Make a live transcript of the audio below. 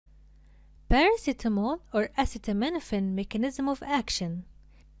paracetamol or acetaminophen mechanism of action.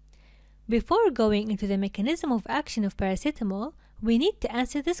 Before going into the mechanism of action of paracetamol, we need to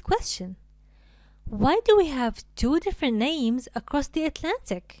answer this question. Why do we have two different names across the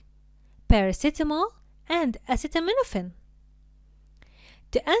Atlantic? Paracetamol and acetaminophen.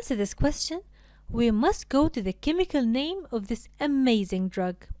 To answer this question, we must go to the chemical name of this amazing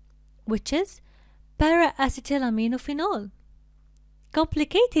drug, which is paracetaminophenols.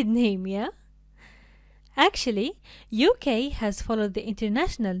 Complicated name, yeah? Actually, UK has followed the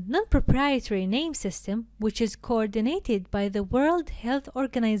international non-proprietary name system, which is coordinated by the World Health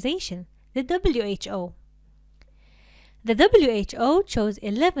Organization, the WHO. The WHO chose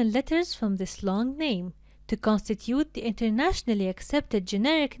 11 letters from this long name to constitute the internationally accepted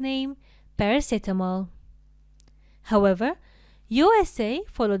generic name paracetamol. However, USA,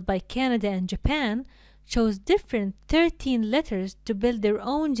 followed by Canada and Japan, chose different 13 letters to build their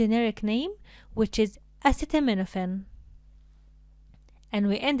own generic name, which is acetaminophen. And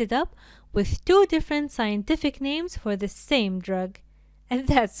we ended up with two different scientific names for the same drug. And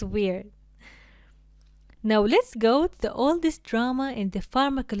that's weird. Now let's go to the oldest drama in the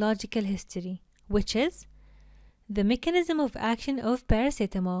pharmacological history, which is the mechanism of action of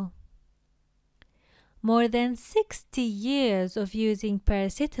paracetamol. More than 60 years of using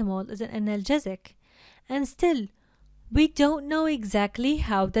paracetamol as an analgesic, and still we don't know exactly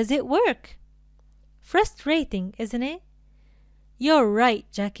how does it work. Frustrating, isn't it? You're right,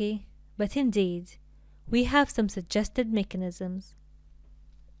 Jackie, but indeed, we have some suggested mechanisms.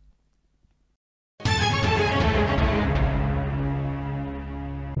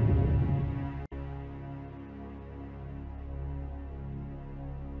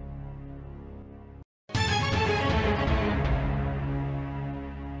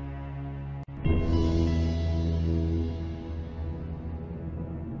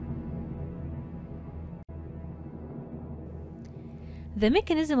 The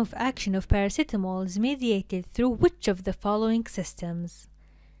mechanism of action of paracetamol is mediated through which of the following systems?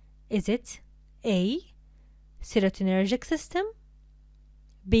 Is it A. Serotonergic system,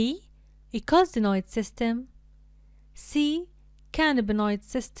 B. Eicosanoid system, C. Cannabinoid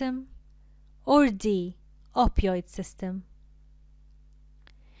system, or D. Opioid system?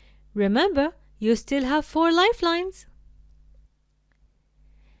 Remember, you still have 4 lifelines.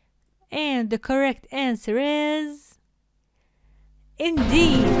 And the correct answer is...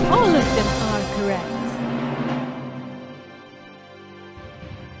 Indeed, all of them are correct.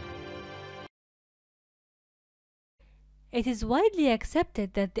 It is widely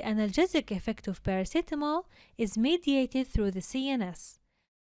accepted that the analgesic effect of paracetamol is mediated through the CNS.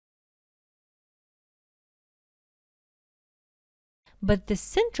 But the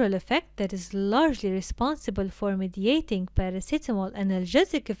central effect that is largely responsible for mediating paracetamol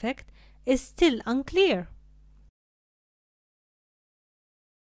analgesic effect is still unclear.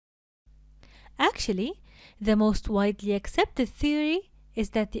 Actually, the most widely accepted theory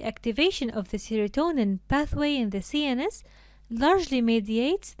is that the activation of the serotonin pathway in the CNS largely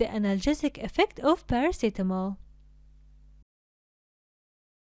mediates the analgesic effect of paracetamol.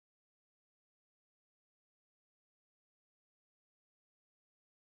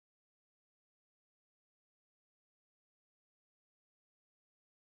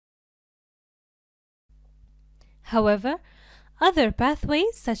 However, other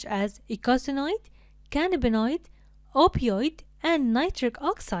pathways such as eicosanoid, cannabinoid, opioid, and nitric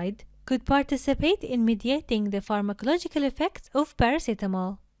oxide could participate in mediating the pharmacological effects of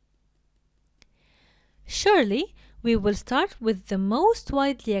paracetamol. Surely, we will start with the most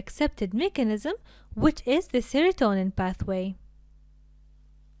widely accepted mechanism, which is the serotonin pathway.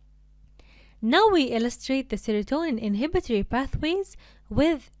 Now we illustrate the serotonin inhibitory pathways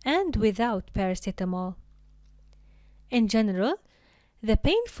with and without paracetamol. In general, the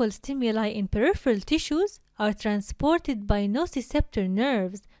painful stimuli in peripheral tissues are transported by nociceptor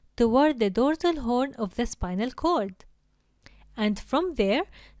nerves toward the dorsal horn of the spinal cord, and from there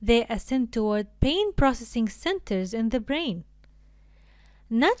they ascend toward pain processing centers in the brain.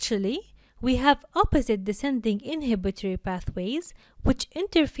 Naturally, we have opposite descending inhibitory pathways which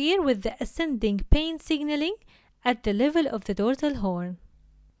interfere with the ascending pain signaling at the level of the dorsal horn,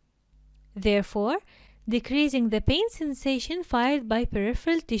 therefore decreasing the pain sensation fired by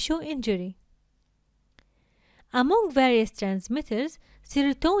peripheral tissue injury. Among various transmitters,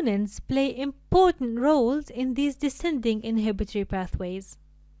 serotonins play important roles in these descending inhibitory pathways.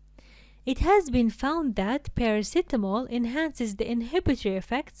 It has been found that paracetamol enhances the inhibitory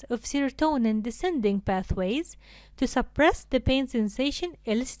effects of serotonin descending pathways to suppress the pain sensation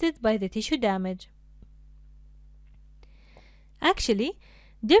elicited by the tissue damage. Actually,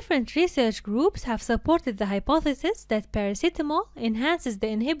 Different research groups have supported the hypothesis that paracetamol enhances the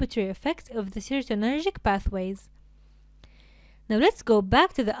inhibitory effect of the serotonergic pathways. Now let's go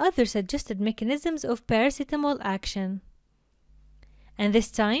back to the other suggested mechanisms of paracetamol action. And this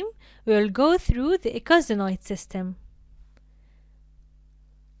time, we will go through the eicosanoid system.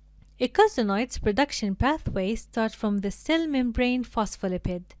 Eicosanoids production pathways start from the cell membrane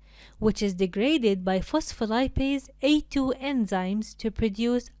phospholipid, which is degraded by phospholipase A2 enzymes to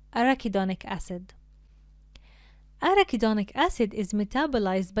produce arachidonic acid. Arachidonic acid is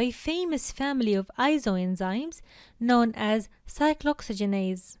metabolized by a famous family of isoenzymes known as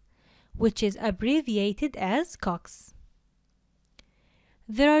cyclooxygenase, which is abbreviated as COX.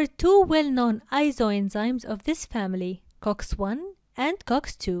 There are two well-known isoenzymes of this family, COX-1 and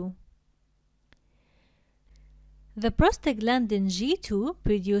COX-2. The prostaglandin G2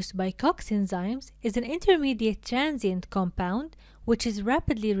 produced by COX enzymes is an intermediate transient compound which is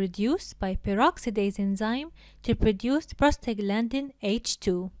rapidly reduced by peroxidase enzyme to produce prostaglandin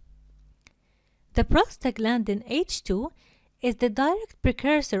H2. The prostaglandin H2 is the direct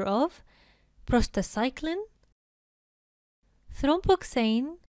precursor of prostacyclin,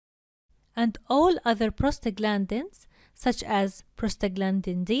 thromboxane, and all other prostaglandins such as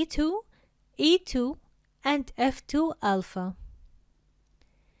prostaglandin D2, E2, and F2 alpha.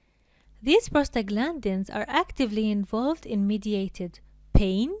 These prostaglandins are actively involved in mediated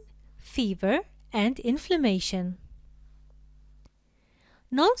pain, fever, and inflammation.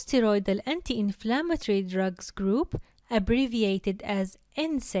 Non-steroidal anti-inflammatory drugs group, abbreviated as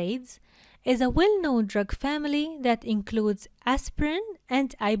NSAIDs, is a well-known drug family that includes aspirin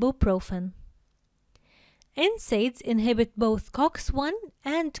and ibuprofen. NSAIDs inhibit both COX-1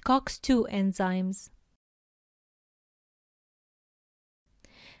 and COX-2 enzymes.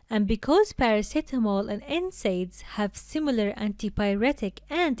 And because paracetamol and NSAIDs have similar antipyretic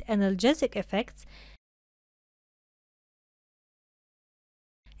and analgesic effects,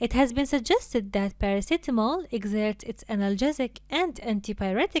 it has been suggested that paracetamol exerts its analgesic and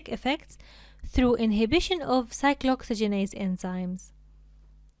antipyretic effects through inhibition of cyclooxygenase enzymes.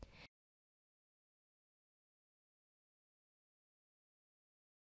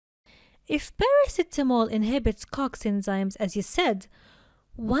 If paracetamol inhibits COX enzymes, as you said,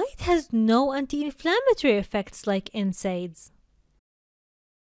 why it has no anti-inflammatory effects like NSAIDs?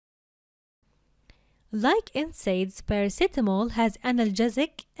 Like NSAIDs, paracetamol has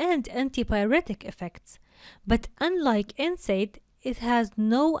analgesic and antipyretic effects, but unlike NSAID, it has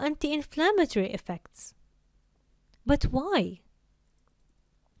no anti-inflammatory effects. But why?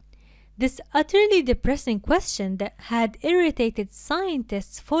 This utterly depressing question that had irritated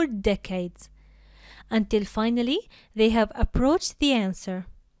scientists for decades, until finally they have approached the answer.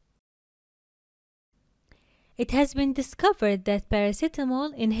 It has been discovered that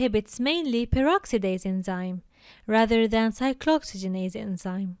paracetamol inhibits mainly peroxidase enzyme rather than cyclooxygenase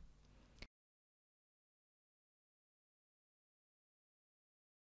enzyme.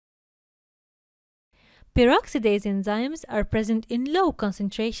 Peroxidase enzymes are present in low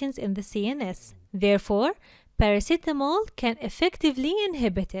concentrations in the CNS. Therefore, paracetamol can effectively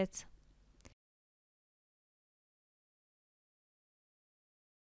inhibit it.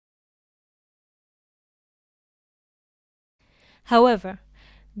 However,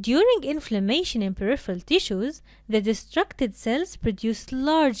 during inflammation in peripheral tissues, the destructed cells produce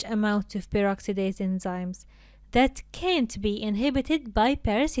large amounts of peroxidase enzymes that can't be inhibited by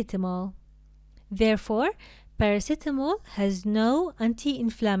paracetamol. Therefore, paracetamol has no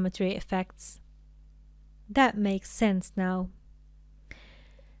anti-inflammatory effects. That makes sense now.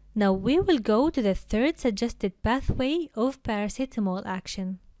 Now we will go to the third suggested pathway of paracetamol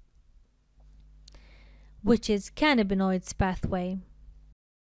action, which is Cannabinoids Pathway.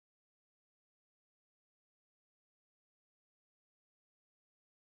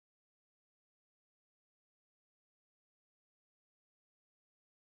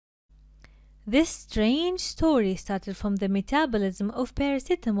 This strange story started from the metabolism of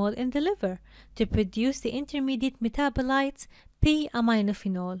paracetamol in the liver to produce the intermediate metabolites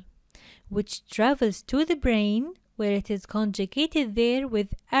p-aminophenol, which travels to the brain where it is conjugated there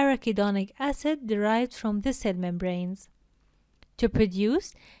with arachidonic acid derived from the cell membranes to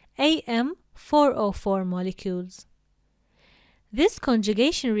produce AM404 molecules. This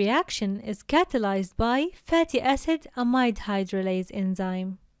conjugation reaction is catalyzed by fatty acid amide hydrolase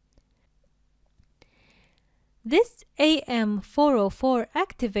enzyme. This AM404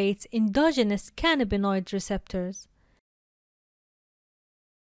 activates endogenous cannabinoid receptors,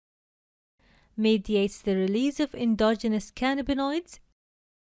 mediates the release of endogenous cannabinoids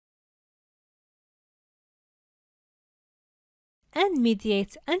and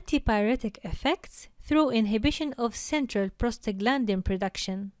mediates antipyretic effects through inhibition of central prostaglandin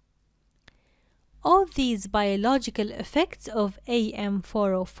production. All these biological effects of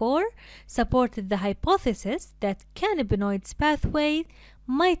AM404 supported the hypothesis that cannabinoids pathway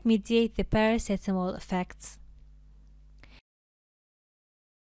might mediate the paracetamol effects.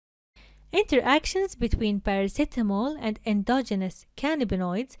 Interactions between paracetamol and endogenous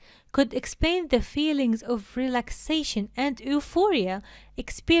cannabinoids could explain the feelings of relaxation and euphoria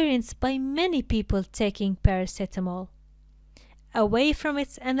experienced by many people taking paracetamol, away from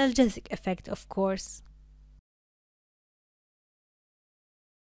its analgesic effect, of course.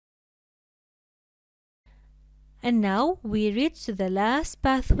 And now we reach to the last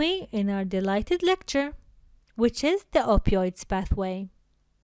pathway in our delighted lecture, which is the opioids pathway.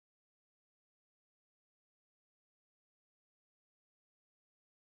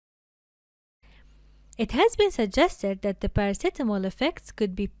 It has been suggested that the paracetamol effects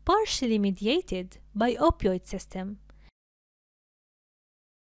could be partially mediated by opioid system.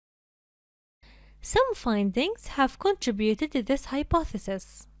 Some findings have contributed to this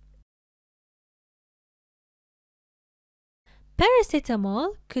hypothesis.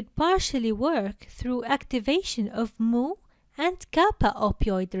 Paracetamol could partially work through activation of mu and kappa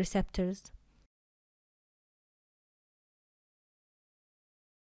opioid receptors.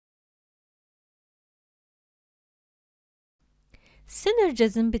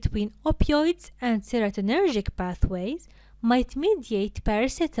 Synergism between opioids and serotonergic pathways might mediate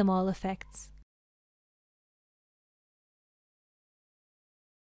paracetamol effects.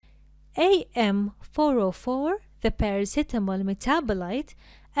 AM404, the paracetamol metabolite,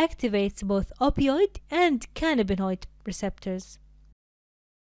 activates both opioid and cannabinoid receptors.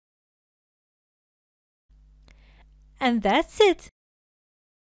 And that's it.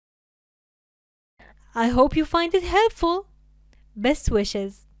 I hope you find it helpful. Best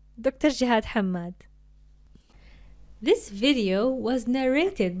wishes, Dr. Jihad Hamad. This video was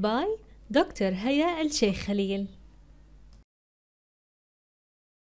narrated by Dr. Haya Al-Sheikh Khalil.